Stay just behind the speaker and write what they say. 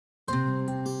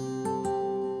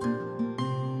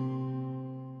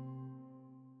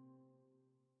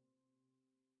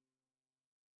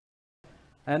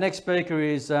Our next speaker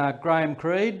is Graham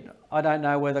Creed. I don't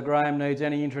know whether Graham needs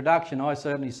any introduction. I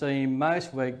certainly see him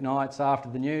most weeknights after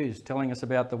the news telling us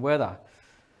about the weather.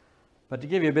 But to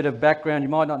give you a bit of background, you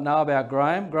might not know about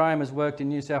Graham. Graham has worked in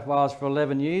New South Wales for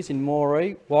 11 years in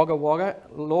Moree, Wagga Wagga,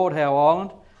 Lord Howe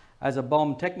Island as a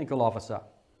bomb technical officer.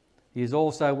 He has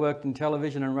also worked in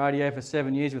television and radio for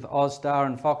 7 years with Ozstar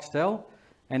and Foxtel,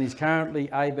 and is currently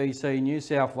ABC New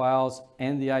South Wales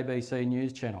and the ABC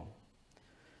News Channel.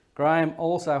 Graham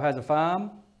also has a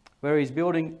farm where he's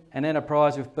building an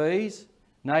enterprise with bees,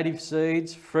 native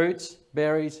seeds, fruits,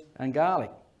 berries and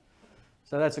garlic.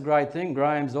 So that's a great thing.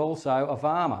 Graham's also a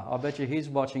farmer. I bet you he's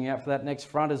watching out for that next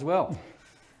front as well.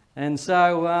 And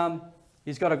so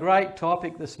he's got a great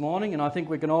topic this morning, and I think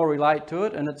we can all relate to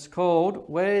it, and it's called,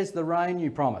 Where's the Rain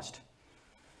You Promised?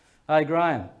 Hey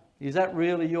Graham, is that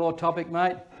really your topic,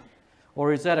 mate?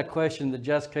 Or is that a question that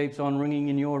just keeps on ringing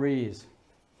in your ears?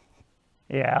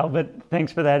 Yeah, Albert,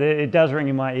 thanks for that. It does ring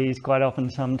in my ears quite often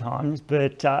sometimes,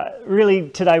 but really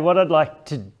today what I'd like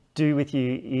to do with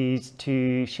you is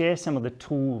to share some of the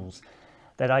tools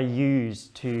that I use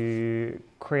to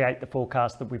create the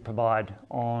forecast that we provide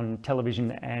on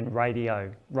television and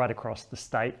radio right across the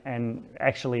state, and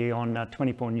actually on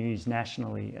 24 News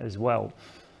nationally as well.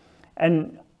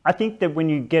 And I think that when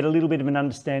you get a little bit of an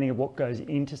understanding of what goes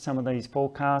into some of these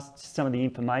forecasts, some of the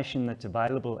information that's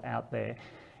available out there,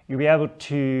 you'll be able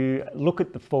to look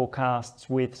at the forecasts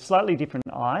with slightly different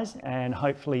eyes and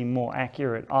hopefully more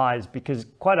accurate eyes, because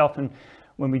quite often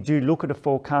when we do look at a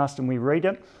forecast and we read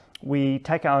it, we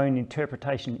take our own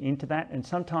interpretation into that, and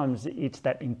sometimes it's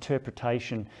that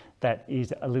interpretation that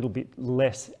is a little bit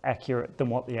less accurate than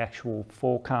what the actual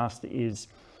forecast is.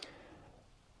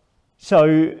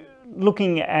 So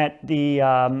looking at the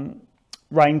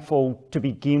rainfall to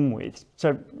begin with.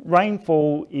 So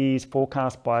rainfall is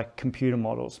forecast by computer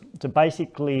models. So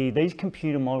basically these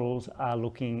computer models are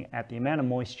looking at the amount of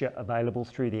moisture available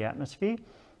through the atmosphere,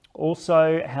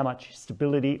 also how much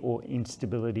stability or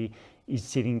instability is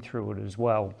sitting through it as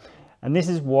well. And this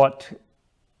is what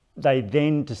they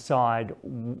then decide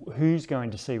who's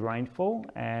going to see rainfall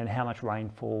and how much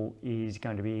rainfall is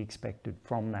going to be expected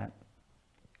from that.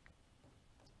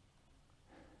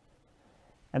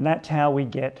 And that's how we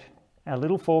get our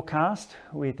little forecast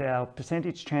with our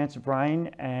percentage chance of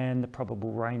rain and the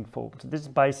probable rainfall. So this is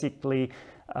basically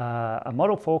a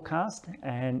model forecast,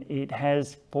 and it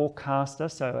has forecaster,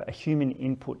 so a human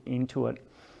input into it.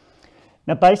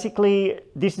 Now basically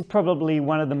this is probably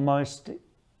one of the most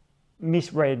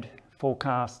misread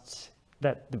forecasts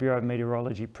that the Bureau of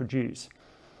Meteorology produce.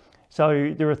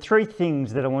 So there are three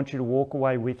things that I want you to walk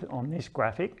away with on this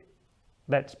graphic.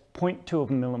 That's 0.2 of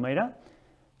a millimetre,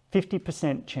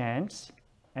 50% chance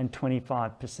and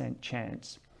 25%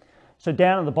 chance. So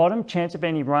down at the bottom, chance of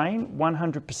any rain,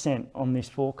 100% on this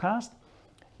forecast.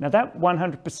 Now that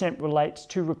 100% relates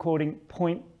to recording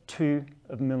 0.2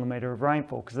 of a millimetre of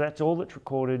rainfall, because that's all that's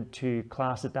recorded to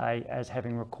class a day as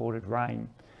having recorded rain.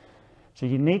 So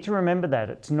you need to remember that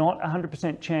it's not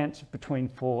 100% chance of between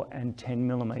 4 and 10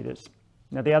 millimetres.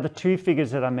 Now the other two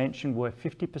figures that I mentioned were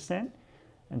 50%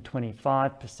 and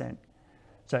 25%.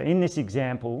 So in this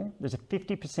example, there's a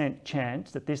 50%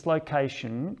 chance that this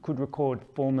location could record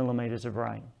 4 millimetres of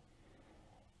rain.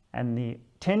 And the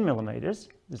 10 millimetres,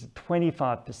 there's a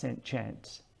 25%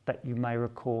 chance that you may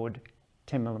record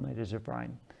 10 millimetres of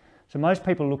rain. So most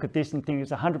people look at this and think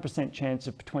it's a 100% chance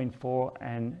of between 4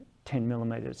 and 10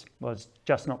 millimetres. Well, it's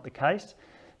just not the case.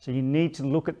 So you need to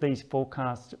look at these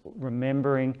forecasts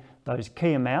remembering those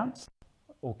key amounts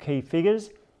or key figures.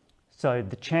 So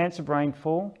the chance of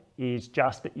rainfall is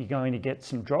just that you're going to get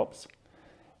some drops.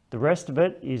 The rest of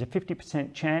it is a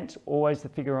 50% chance, always the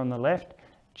figure on the left,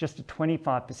 just a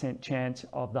 25% chance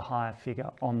of the higher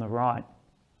figure on the right.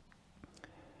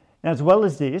 Now, as well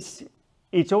as this,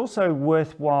 it's also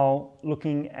worthwhile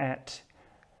looking at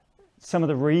some of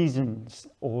the reasons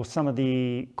or some of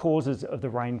the causes of the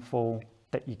rainfall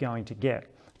that you're going to get.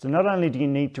 So not only do you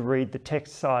need to read the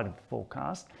text side of the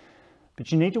forecast, but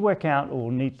you need to work out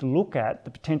or need to look at the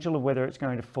potential of whether it's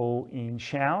going to fall in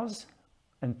showers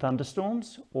and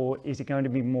thunderstorms, or is it going to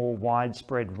be more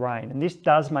widespread rain? And this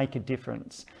does make a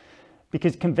difference,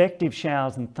 because convective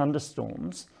showers and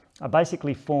thunderstorms are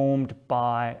basically formed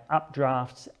by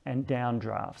updrafts and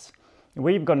downdrafts. And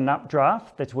where you've got an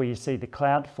updraft, that's where you see the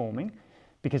cloud forming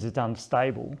because it's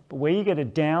unstable. But where you get a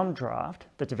downdraft,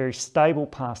 that's a very stable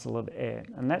parcel of air.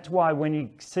 And that's why when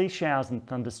you see showers and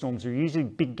thunderstorms, there are usually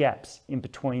big gaps in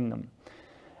between them.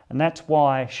 And that's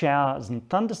why showers and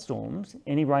thunderstorms,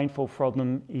 any rainfall from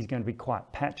them is going to be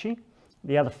quite patchy.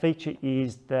 The other feature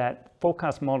is that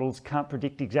forecast models can't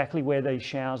predict exactly where these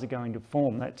showers are going to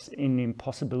form. That's an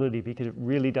impossibility because it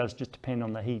really does just depend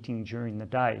on the heating during the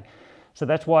day. So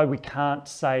that's why we can't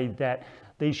say that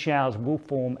these showers will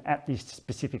form at this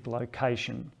specific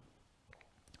location.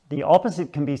 The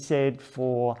opposite can be said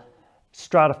for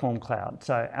stratiform cloud,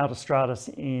 so outer stratus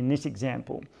in this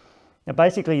example. Now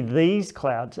basically these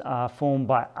clouds are formed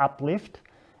by uplift,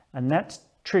 and that's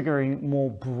triggering more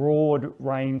broad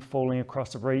rain falling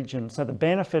across the region. So the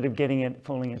benefit of getting it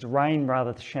falling as rain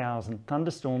rather than showers and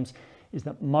thunderstorms is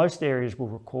that most areas will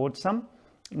record some.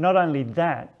 Not only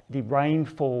that, the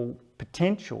rainfall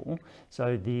potential,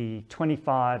 so the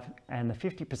 25 and the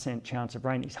 50% chance of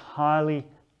rain is highly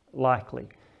likely.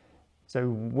 So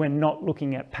we're not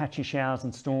looking at patchy showers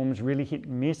and storms, really hit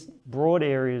and miss. Broad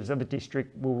areas of a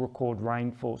district will record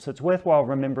rainfall. So it's worthwhile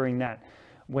remembering that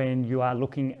when you are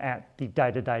looking at the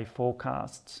day-to-day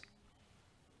forecasts.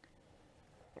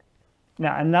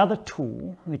 Now, another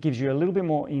tool that gives you a little bit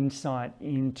more insight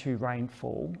into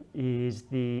rainfall is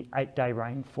the 8-day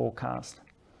rain forecast.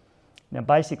 Now,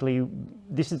 basically,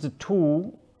 this is a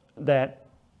tool that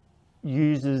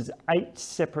uses 8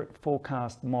 separate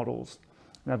forecast models.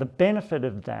 Now, the benefit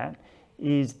of that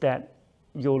is that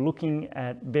you're looking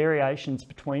at variations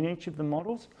between each of the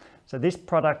models. So this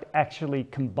product actually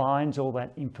combines all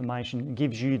that information and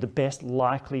gives you the best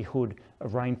likelihood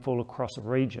of rainfall across a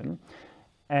region.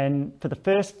 And for the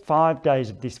first 5 days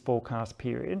of this forecast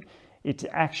period, it's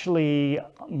actually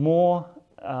more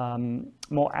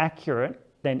accurate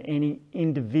than any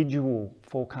individual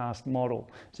forecast model.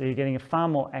 So you're getting a far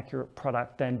more accurate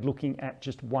product than looking at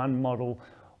just one model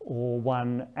or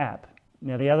one app.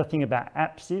 Now, the other thing about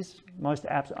apps is most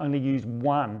apps only use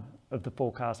one of the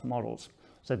forecast models.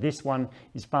 So this one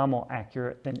is far more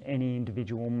accurate than any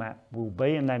individual map will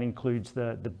be, and that includes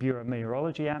the Bureau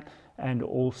Meteorology app and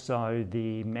also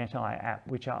the METI app,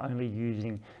 which are only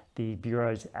using the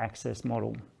Bureau's access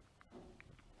model.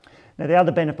 Now, the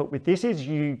other benefit with this is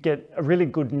you get a really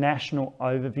good national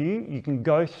overview. You can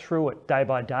go through it day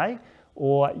by day,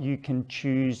 or you can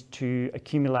choose to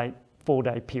accumulate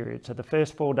 4-day periods. So the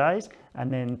first 4 days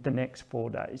and then the next 4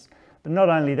 days. But not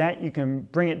only that, you can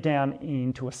bring it down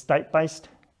into a state-based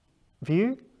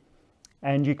view,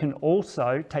 and you can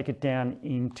also take it down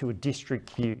into a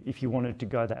district view if you wanted to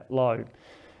go that low.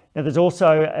 Now, there's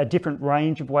also a different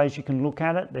range of ways you can look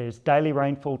at it. There's daily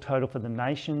rainfall total for the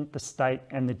nation, the state,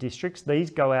 and the districts. These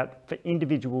go out for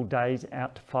individual days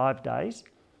out to 5 days.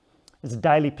 There's a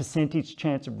daily percentage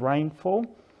chance of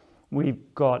rainfall.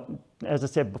 We've got, as I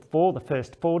said before, the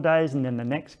first 4 days and then the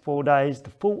next 4 days,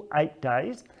 the full 8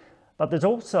 days. But there's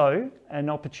also an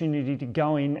opportunity to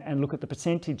go in and look at the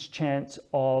percentage chance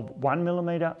of 1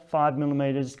 millimetre, 5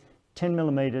 millimetres, 10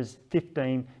 millimetres,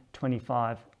 15,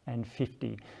 25 and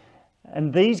 50.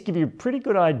 And these give you a pretty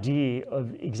good idea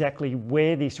of exactly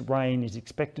where this rain is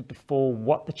expected to fall,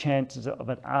 what the chances of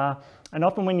it are. And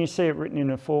often when you see it written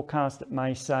in a forecast, it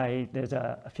may say there's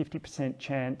a 50%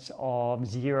 chance of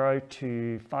 0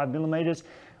 to 5 millimetres.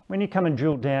 When you come and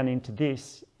drill down into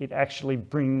this, it actually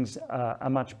brings a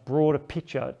much broader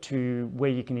picture to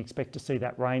where you can expect to see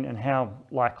that rain and how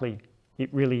likely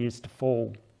it really is to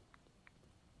fall.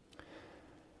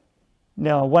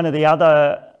 Now, one of the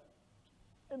other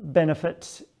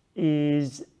benefits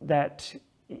is that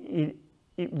it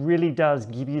really does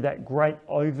give you that great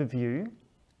overview,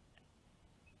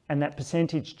 and that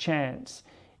percentage chance,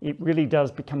 it really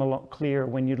does become a lot clearer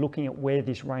when you're looking at where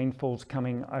this rainfall's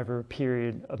coming over a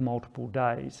period of multiple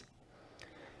days.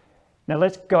 Now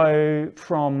let's go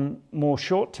from more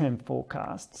short-term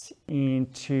forecasts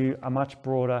into a much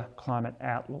broader climate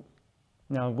outlook.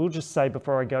 Now, we'll just say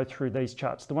before I go through these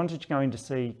charts, the ones that you're going to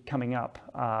see coming up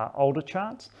are older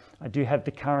charts. I do have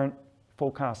the current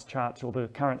forecast charts or the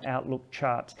current outlook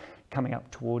charts coming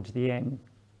up towards the end.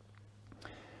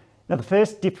 Now, the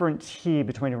first difference here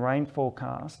between a rain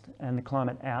forecast and the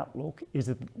climate outlook is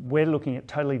that we're looking at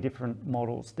totally different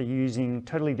models. They're using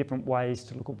totally different ways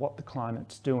to look at what the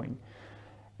climate's doing.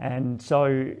 And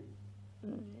so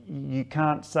you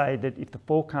can't say that if the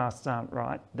forecasts aren't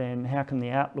right, then how can the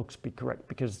outlooks be correct?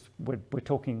 Because we're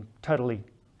talking totally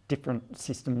different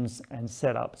systems and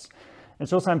setups.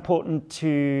 It's also important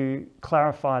to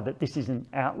clarify that this is an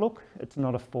outlook, it's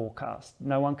not a forecast.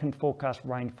 No one can forecast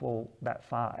rainfall that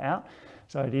far out.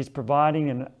 So it is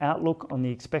providing an outlook on the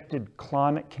expected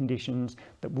climate conditions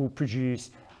that will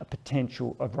produce a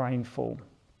potential of rainfall.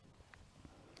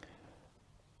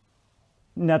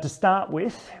 Now, to start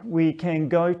with, we can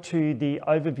go to the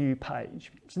overview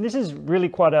page. So this is really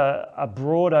quite a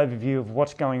broad overview of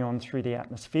what's going on through the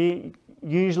atmosphere.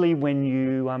 Usually when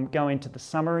you go into the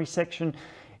summary section,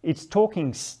 It's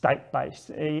talking state-based,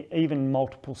 even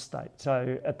multiple states.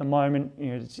 So at the moment,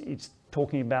 it's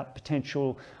talking about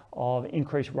potential of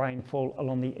increased rainfall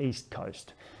along the east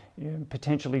coast,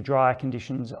 potentially drier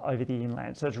conditions over the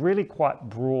inland. So it's really quite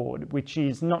broad, which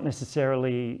is not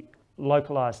necessarily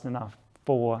localised enough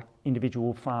for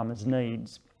individual farmers'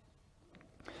 needs.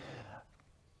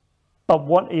 But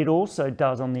what it also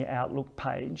does on the Outlook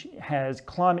page has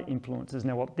climate influences.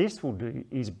 Now, what this will do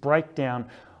is break down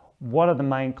what are the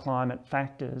main climate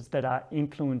factors that are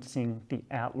influencing the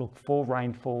outlook for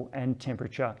rainfall and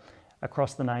temperature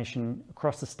across the nation,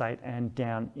 across the state, and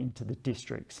down into the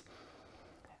districts.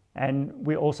 And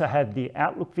we also have the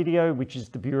Outlook video, which is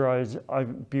the Bureau's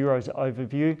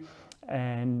overview,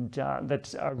 and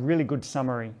that's a really good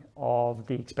summary of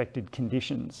the expected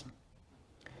conditions.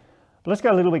 But let's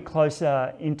go a little bit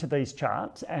closer into these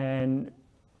charts, and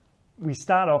we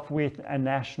start off with a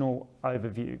national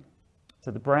overview. So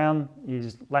the brown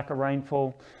is lack of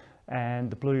rainfall,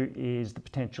 and the blue is the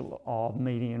potential of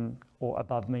median or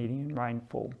above median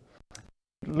rainfall.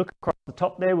 Look across the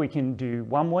top there, we can do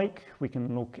 1 week, we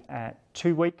can look at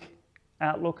 2-week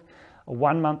outlook, a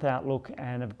 1-month outlook,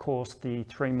 and of course the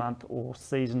 3-month or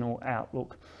seasonal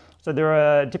outlook. So there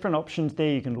are different options there.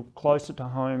 You can look closer to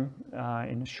home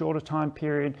in a shorter time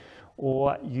period,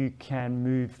 or you can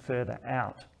move further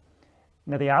out.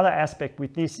 Now, the other aspect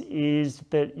with this is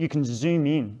that you can zoom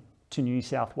in to New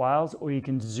South Wales, or you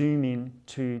can zoom in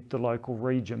to the local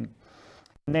region.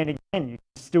 And then again, you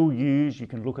can still you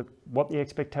can look at what the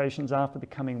expectations are for the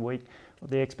coming week,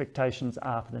 what the expectations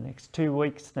are for the next 2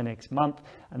 weeks, the next month,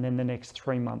 and then the next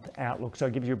 3-month outlook. So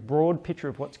it gives you a broad picture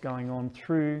of what's going on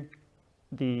through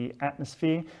the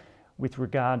atmosphere with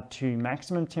regard to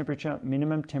maximum temperature,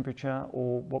 minimum temperature,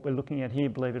 or what we're looking at here,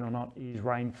 believe it or not, is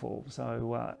rainfall.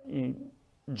 So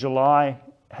July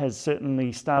has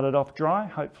certainly started off dry.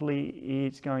 Hopefully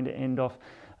it's going to end off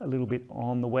a little bit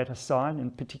on the wetter side,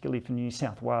 and particularly for New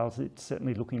South Wales, it's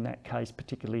certainly looking that case,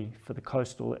 particularly for the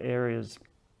coastal areas.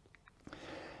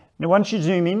 Now, once you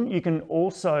zoom in, you can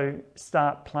also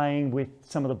start playing with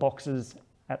some of the boxes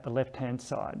at the left-hand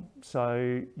side.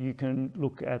 So you can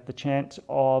look at the chance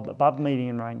of above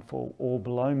median rainfall or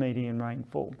below median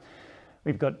rainfall.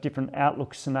 We've got different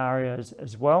outlook scenarios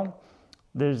as well.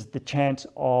 There's the chance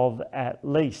of at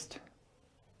least.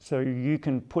 So you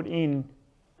can put in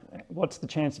what's the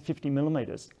chance of 50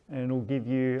 millimetres, and it'll give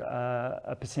you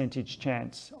a percentage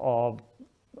chance of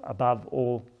above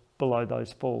or below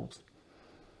those falls.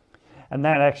 And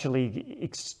that actually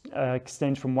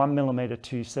extends from 1 millimetre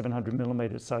to 700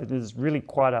 millimetres. So there's really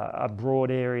quite a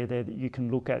broad area there that you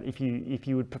can look at. If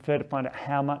you would prefer to find out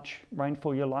how much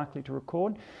rainfall you're likely to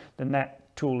record, then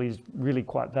that tool is really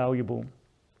quite valuable.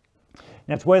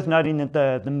 Now, it's worth noting that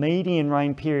the median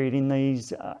rain period in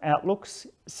these outlooks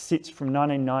sits from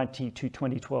 1990 to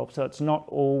 2012. So it's not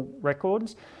all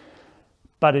records,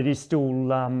 but it is still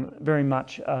very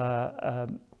much a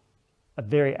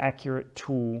very accurate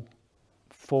tool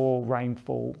for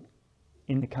rainfall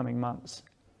in the coming months.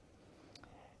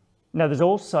 Now, there's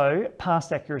also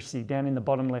past accuracy down in the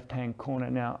bottom left-hand corner.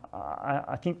 Now,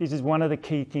 I think this is one of the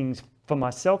key things for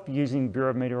myself using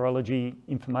Bureau of Meteorology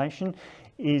information,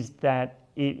 is that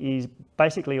it is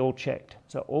basically all checked.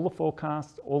 So all the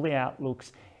forecasts, all the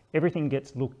outlooks, everything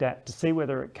gets looked at to see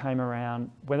whether it came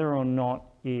around, whether or not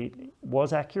it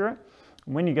was accurate.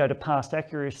 When you go to past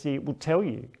accuracy, it will tell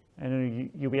you. And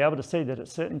you'll be able to see that at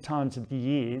certain times of the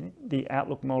year, the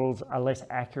outlook models are less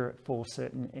accurate for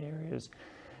certain areas.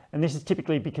 And this is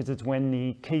typically because it's when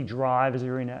the key drivers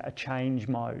are in a change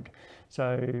mode.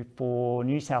 So for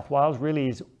New South Wales, really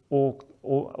is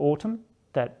autumn.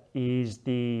 That is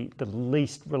the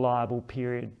least reliable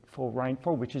period for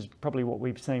rainfall, which is probably what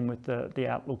we've seen with the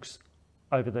outlooks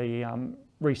over the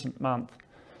recent month.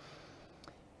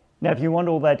 Now, if you want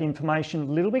all that information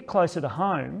a little bit closer to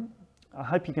home, I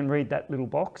hope you can read that little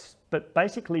box, but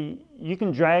basically you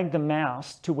can drag the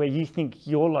mouse to where you think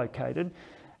you're located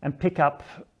and pick up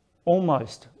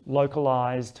almost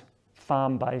localized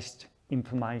farm-based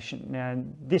information. Now,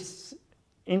 in this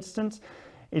instance,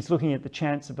 it's looking at the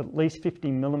chance of at least 50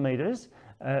 millimetres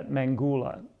at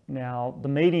Mangoola. Now, the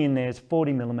median there is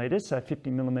 40 millimetres, so 50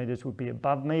 millimetres would be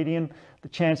above median. The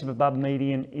chance of above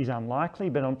median is unlikely,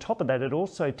 but on top of that, it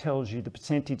also tells you the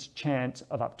percentage chance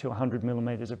of up to 100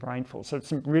 millimetres of rainfall. So it's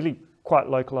some really quite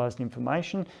localised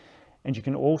information, and you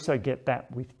can also get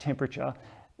that with temperature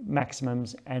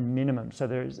maximums and minimums. So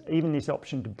there's even this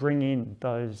option to bring in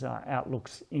those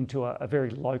outlooks into a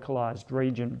very localised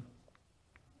region.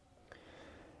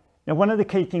 Now, one of the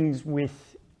key things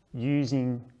with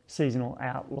using seasonal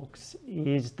outlooks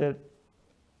is that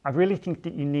I really think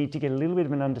that you need to get a little bit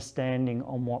of an understanding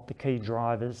on what the key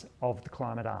drivers of the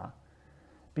climate are,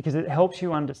 because it helps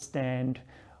you understand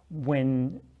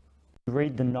when you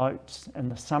read the notes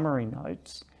and the summary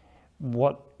notes,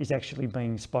 what is actually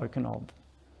being spoken of.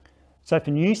 So for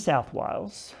New South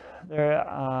Wales, there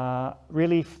are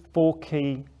really 4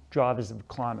 key drivers of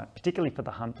climate, particularly for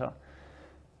the hunter: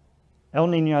 El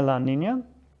Nino, La Nina,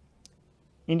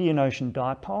 Indian Ocean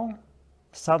dipole,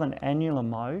 southern annular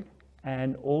mode,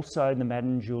 and also the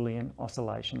Madden-Julian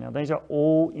oscillation. Now, these are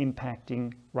all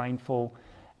impacting rainfall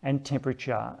and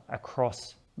temperature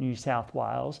across New South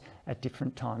Wales at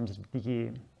different times of the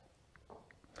year.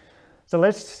 So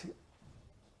let's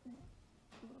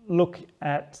look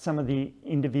at some of the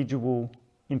individual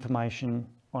information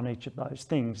on each of those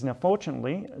things. Now,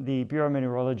 fortunately, the Bureau of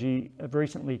Meteorology have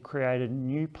recently created a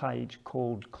new page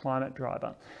called Climate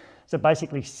Driver. So it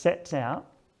basically sets out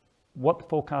what the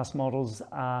forecast models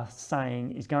are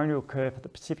saying is going to occur for the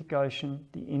Pacific Ocean,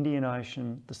 the Indian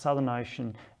Ocean, the Southern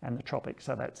Ocean, and the tropics.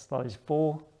 So that's those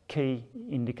 4 key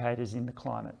indicators in the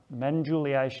climate.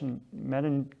 Madden-Julian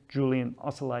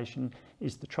oscillation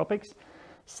is the tropics,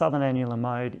 southern annular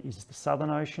mode is the Southern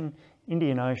Ocean,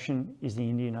 Indian Ocean is the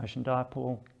Indian Ocean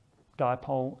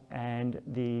dipole, and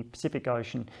the Pacific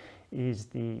Ocean is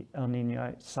the El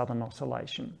Nino Southern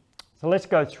Oscillation. So let's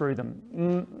go through them.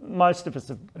 Most of us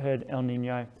have heard El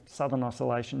Nino, Southern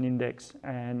Oscillation Index,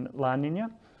 and La Nina.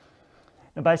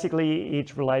 Now basically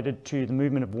it's related to the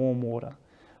movement of warm water.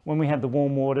 When we have the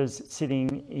warm waters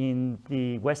sitting in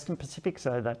the Western Pacific,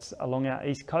 so that's along our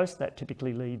east coast, that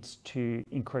typically leads to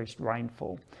increased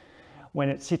rainfall. When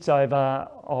it sits over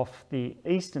off the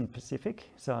Eastern Pacific,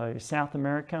 so South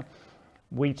America,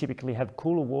 we typically have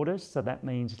cooler waters, so that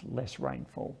means less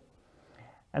rainfall.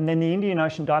 And then the Indian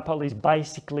Ocean dipole is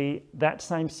basically that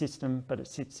same system, but it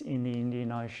sits in the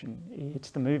Indian Ocean. It's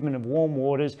the movement of warm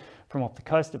waters from off the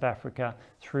coast of Africa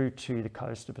through to the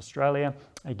coast of Australia.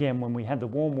 Again, when we have the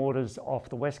warm waters off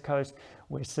the west coast,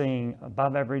 we're seeing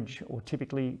above average, or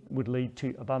typically would lead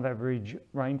to above average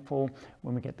rainfall.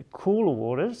 When we get the cooler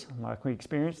waters, like we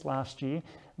experienced last year,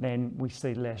 then we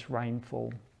see less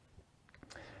rainfall.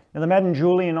 Now the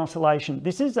Madden-Julian oscillation,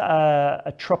 this is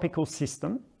a tropical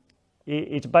system.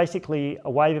 It's basically a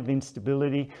wave of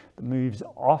instability that moves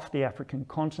off the African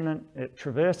continent. It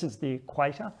traverses the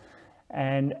equator,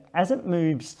 and as it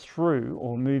moves through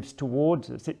or moves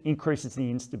towards us, it increases the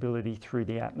instability through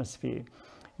the atmosphere.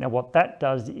 Now what that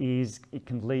does is it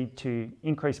can lead to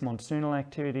increased monsoonal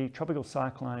activity, tropical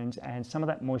cyclones, and some of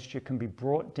that moisture can be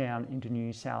brought down into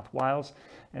New South Wales,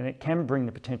 and it can bring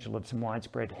the potential of some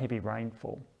widespread heavy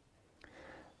rainfall.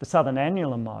 The southern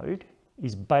annular mode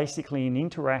is basically an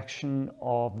interaction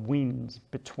of winds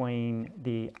between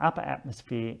the upper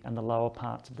atmosphere and the lower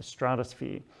parts of the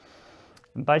stratosphere.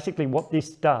 And basically what this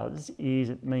does is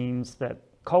it means that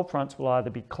cold fronts will either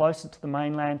be closer to the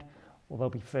mainland or they'll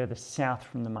be further south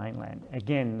from the mainland.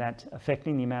 Again, that's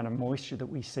affecting the amount of moisture that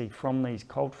we see from these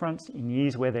cold fronts. In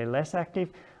years where they're less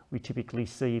active, we typically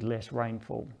see less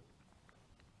rainfall.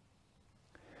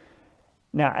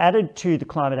 Now, added to the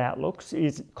climate outlooks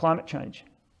is climate change.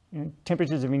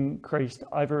 Temperatures have increased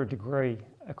over 1 degree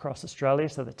across Australia,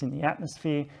 so that's in the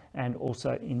atmosphere and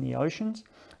also in the oceans.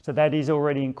 So that is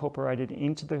already incorporated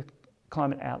into the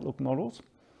climate outlook models.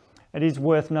 It is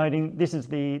worth noting, this is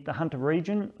the Hunter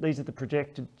region. These are the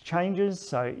projected changes,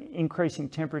 so increasing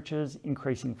temperatures,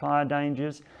 increasing fire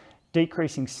dangers,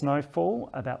 decreasing snowfall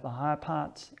about the higher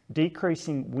parts,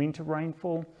 decreasing winter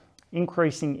rainfall,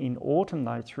 increasing in autumn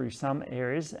though through some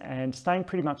areas, and staying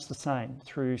pretty much the same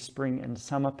through spring and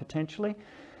summer potentially,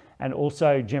 and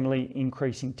also generally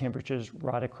increasing temperatures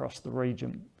right across the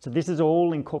region. So this is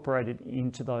all incorporated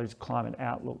into those climate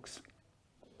outlooks.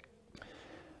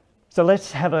 So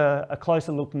let's have a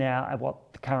closer look now at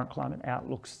what the current climate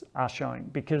outlooks are showing,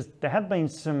 because there have been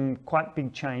some quite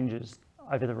big changes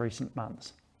over the recent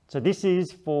months. So this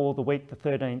is for the week the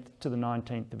 13th to the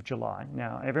 19th of July.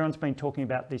 Now, everyone's been talking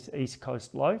about this East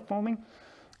Coast low forming,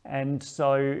 and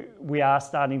so we are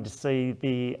starting to see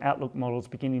the outlook models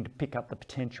beginning to pick up the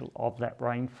potential of that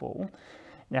rainfall.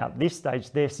 Now, at this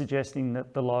stage, they're suggesting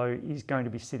that the low is going to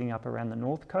be sitting up around the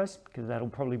north coast, because that'll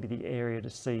probably be the area to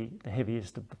see the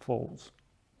heaviest of the falls.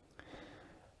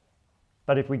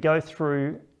 But if we go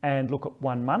through and look at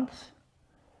 1 month,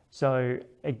 so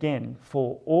again,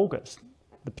 for August,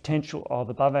 the potential of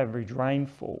above average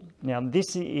rainfall. Now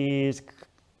this is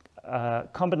a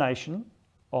combination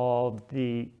of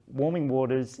the warming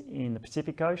waters in the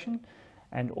Pacific Ocean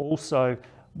and also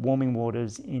warming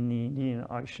waters in the Indian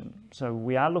Ocean. So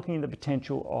we are looking at the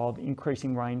potential of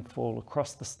increasing rainfall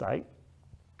across the state.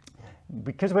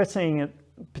 Because we're seeing it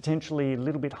potentially a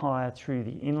little bit higher through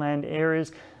the inland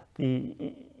areas.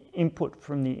 The input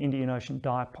from the Indian Ocean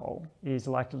dipole is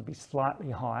likely to be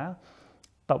slightly higher,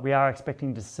 but we are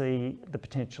expecting to see the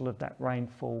potential of that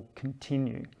rainfall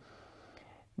continue.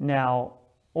 Now,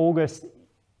 August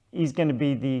is going to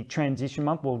be the transition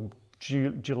month. Well,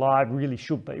 July really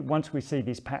should be. Once we see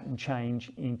this pattern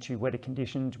change into wetter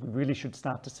conditions, we really should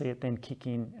start to see it then kick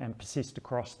in and persist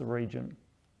across the region.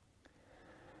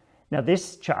 Now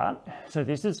this chart, so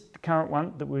this is the current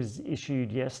one that was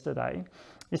issued yesterday.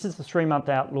 This is the 3-month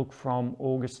outlook from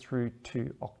August through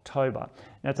to October.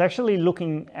 Now it's actually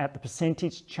looking at the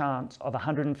percentage chance of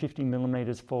 150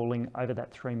 millimetres falling over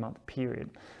that 3-month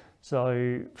period.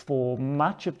 So for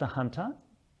much of the Hunter,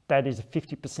 that is a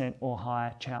 50% or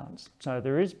higher chance. So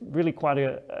there is really quite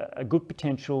a good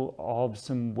potential of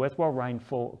some worthwhile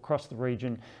rainfall across the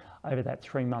region over that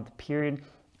 3-month period.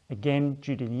 Again,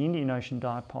 due to the Indian Ocean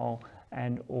dipole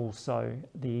and also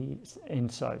the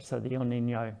ENSO, so the El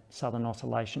Nino Southern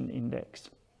Oscillation Index.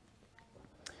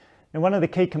 Now, one of the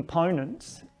key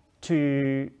components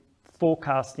to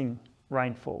forecasting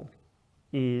rainfall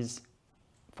is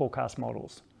forecast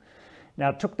models. Now,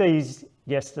 I took these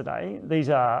yesterday. These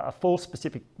are 4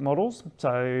 specific models.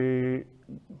 So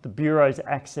the Bureau's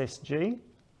Access G,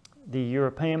 the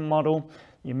European model,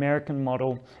 the American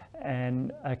model,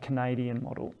 and a Canadian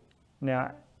model.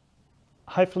 Now,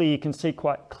 hopefully you can see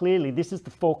quite clearly, this is the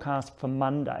forecast for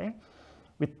Monday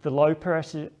with the low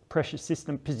pressure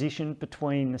system positioned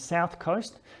between the south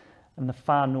coast and the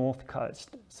far north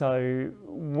coast. So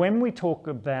when we talk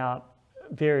about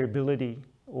variability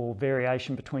or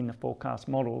variation between the forecast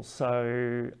models,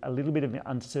 so a little bit of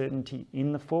uncertainty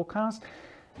in the forecast,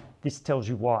 this tells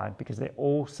you why, because they're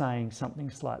all saying something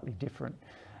slightly different.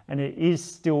 And it is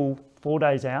still 4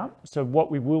 days out. So what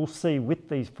we will see with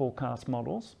these forecast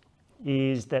models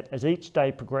is that as each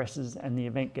day progresses and the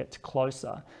event gets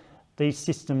closer, these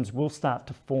systems will start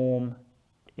to form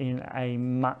in a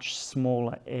much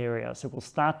smaller area. So we'll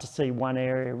start to see one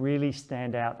area really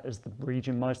stand out as the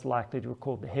region most likely to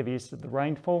record the heaviest of the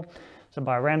rainfall. So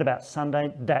by around about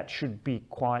Sunday, that should be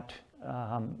quite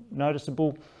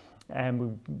noticeable. And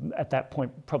we, at that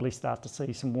point, probably start to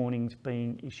see some warnings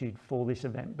being issued for this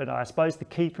event. But I suppose the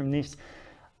key from this,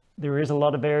 there is a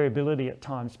lot of variability at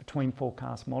times between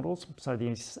forecast models. So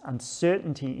the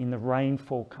uncertainty in the rain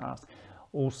forecast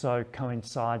also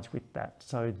coincides with that.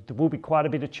 So there will be quite a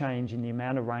bit of change in the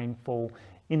amount of rainfall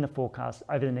in the forecast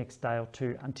over the next day or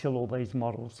two until all these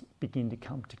models begin to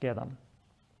come together.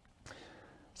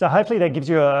 So hopefully that gives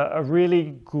you a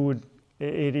really good,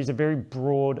 it is a very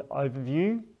broad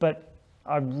overview, but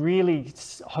I really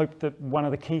hope that one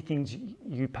of the key things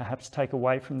you perhaps take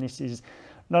away from this is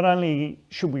not only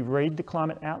should we read the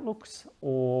climate outlooks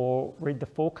or read the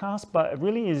forecast, but it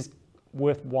really is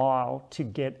worthwhile to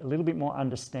get a little bit more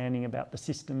understanding about the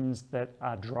systems that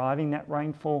are driving that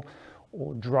rainfall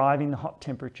or driving the hot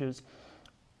temperatures,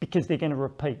 because they're going to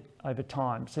repeat over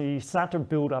time. So you start to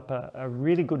build up a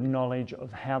really good knowledge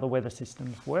of how the weather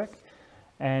systems work.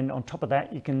 And on top of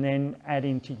that, you can then add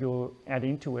into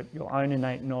it your own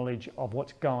innate knowledge of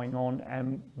what's going on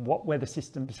and what weather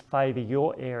systems favour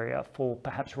your area for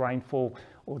perhaps rainfall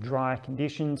or drier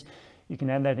conditions. You can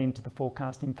add that into the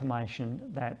forecast information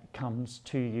that comes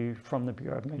to you from the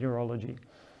Bureau of Meteorology.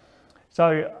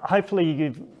 So hopefully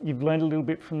you've learned a little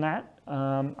bit from that.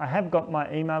 I have got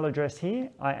my email address here.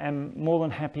 I am more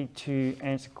than happy to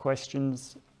answer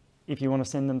questions if you want to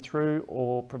send them through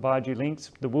or provide you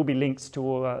links. There will be links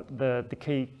to the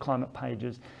key climate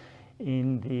pages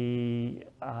in the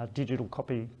digital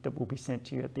copy that will be sent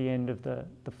to you at the end of the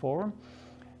forum.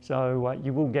 So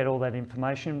you will get all that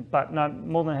information, but no,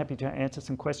 more than happy to answer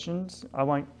some questions. I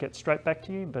won't get straight back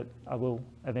to you, but I will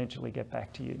eventually get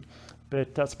back to you.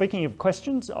 But speaking of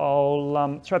questions,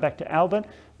 I'll throw back to Albert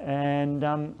and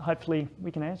hopefully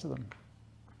we can answer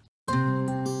them.